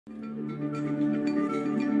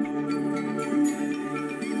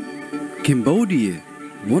Cambodia,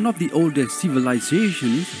 one of the oldest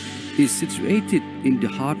civilizations, is situated in the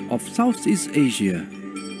heart of Southeast Asia.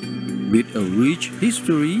 With a rich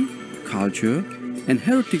history, culture, and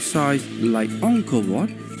heritage sites like Angkor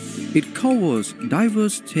Wat, it covers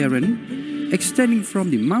diverse terrain extending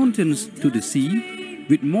from the mountains to the sea,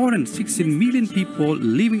 with more than 16 million people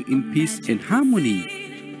living in peace and harmony.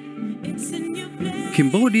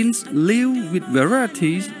 Cambodians live with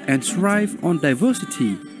varieties and thrive on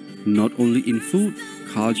diversity, not only in food,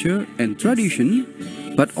 culture, and tradition,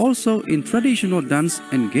 but also in traditional dance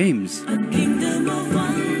and games.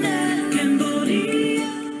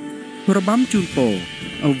 Rabam Chunpo,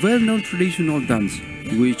 a well-known traditional dance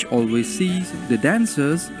which always sees the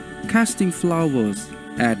dancers casting flowers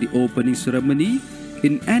at the opening ceremony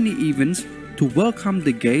in any events to welcome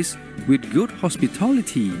the guests with good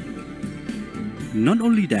hospitality. Not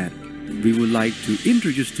only that, we would like to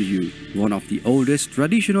introduce to you one of the oldest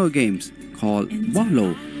traditional games called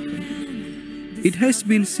Wallo. It has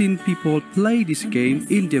been seen people play this game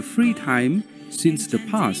in their free time since the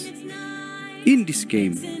past. In this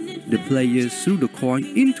game, the players threw the coin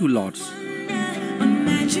into lots.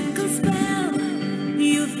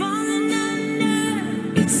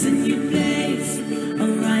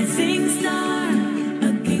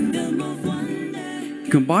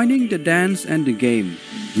 Combining the dance and the game,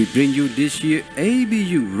 we bring you this year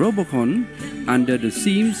ABU Robocon under the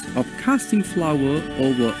themes of casting flower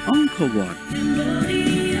over Angkor Wat.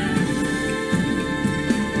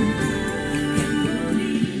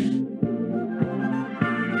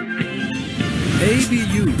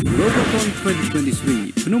 ABU Robocon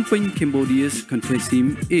 2023 Phnom Penh, Cambodia's contest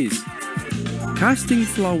theme is Casting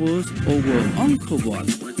Flowers over Angkor Wat.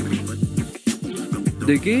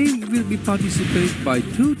 The game will be participated by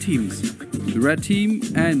two teams, Red Team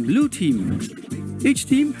and Blue Team. Each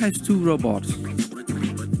team has two robots,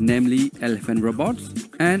 namely elephant robots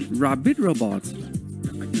and rabbit robots.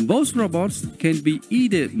 Both robots can be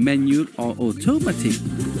either manual or automatic.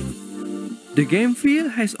 The game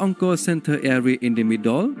field has Angkor Center area in the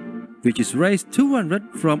middle, which is raised 200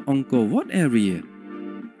 from Angkor Wat area.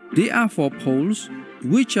 There are 4 poles,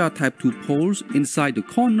 which are Type 2 poles inside the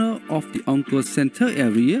corner of the Angkor Center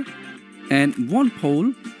area, and 1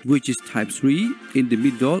 pole, which is Type 3 in the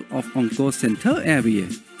middle of Angkor Center area.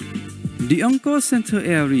 The Angkor Center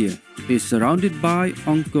area is surrounded by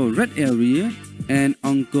Angkor Red area and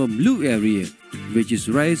Angkor Blue area, which is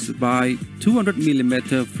raised by 200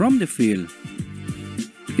 mm from the field.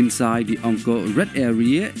 Inside the Angkor Red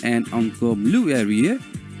area and Angkor Blue area,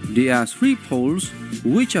 there are 3 poles,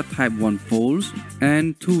 which are Type 1 poles,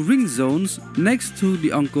 and 2 ring zones next to the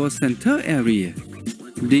Angkor Center area.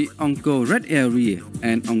 The Angkor Red area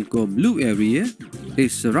and Angkor Blue area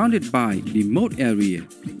is surrounded by the moat area,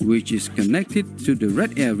 which is connected to the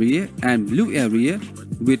Red area and Blue area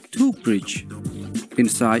with 2 bridges.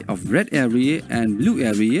 Inside of Red area and Blue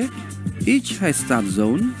area, each has start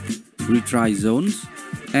zone, retry zones,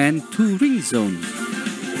 and 2 ring zones.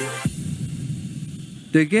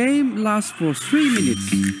 The game lasts for 3 minutes.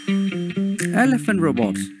 Elephant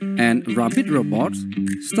robots and rabbit robots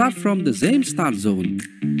start from the same start zone.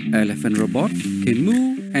 Elephant robot can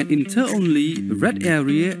move and enter only red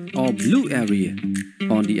area or blue area.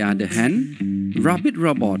 On the other hand, rabbit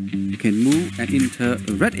robot can move and enter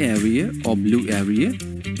red area or blue area,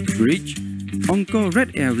 bridge, Angkor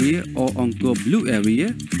Red area or Angkor Blue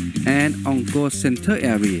area, and Angkor Center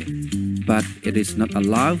area, but it is not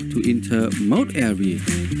allowed to enter moat area.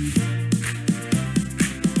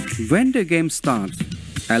 When the game starts,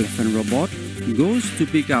 Elephant Robot goes to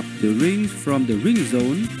pick up the rings from the ring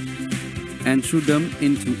zone and throw them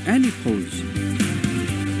into any poles.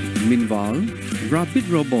 Meanwhile, Rabbit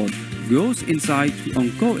Robot goes inside the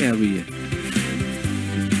Angkor area.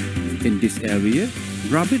 In this area,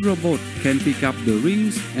 Rabbit Robot can pick up the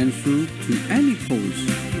rings and throw to any poles.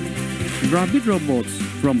 Rabbit robots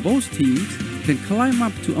from both teams can climb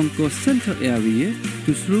up to Angkor Center area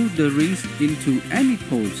to throw the rings into any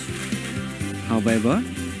poles. However,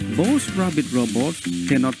 both rabbit robots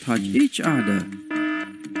cannot touch each other.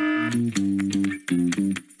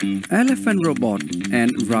 Elephant robot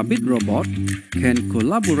and rabbit robot can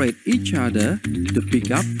collaborate each other to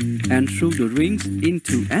pick up and throw the rings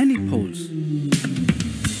into any poles.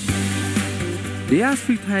 There are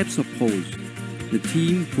 3 types of poles. The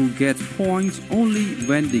team who gets points only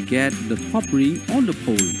when they get the top ring on the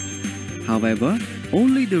pole. However,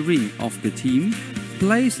 only the ring of the team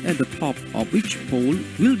placed at the top of each pole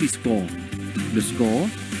will be scored. The score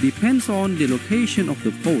depends on the location of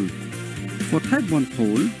the pole. For Type 1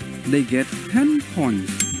 pole, they get 10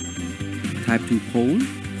 points. Type 2 pole,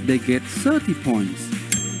 they get 30 points.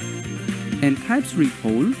 and type 3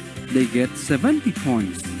 pole, they get 70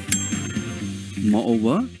 points.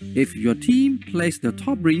 Moreover, if your team places the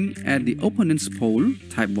top ring at the opponent's pole,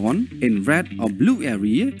 type 1, in red or blue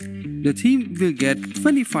area, the team will get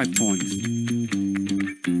 25 points.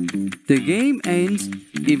 The game ends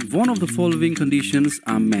if one of the following conditions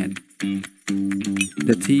are met.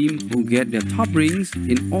 The team who get their top rings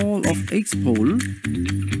in all of X pole,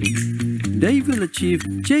 they will achieve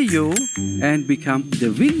JO and become the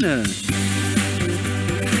winner.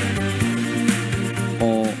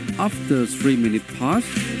 Or after 3 minutes pass,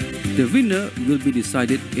 the winner will be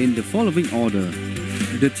decided in the following order.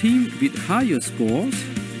 The team with higher scores,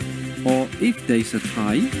 or if there is a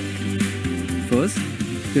tie. First,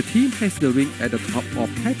 the team has the ring at the top of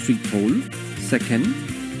type 3 pole. Second,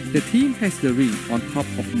 the team has the ring on top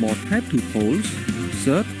of more type 2 poles.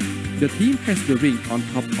 Third, the team has the ring on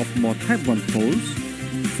top of more type 1 poles.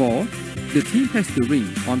 Fourth, the team has the ring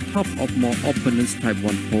on top of more opponent's type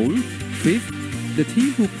 1 pole. Fifth, the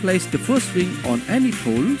team who placed the first ring on any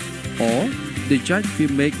poles, or the judge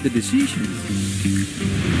will make the decisions.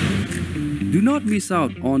 Do not miss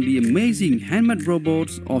out on the amazing handmade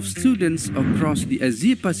robots of students across the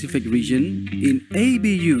Asia-Pacific region in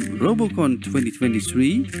ABU Robocon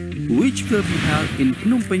 2023, which will be held in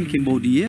Phnom Penh, Cambodia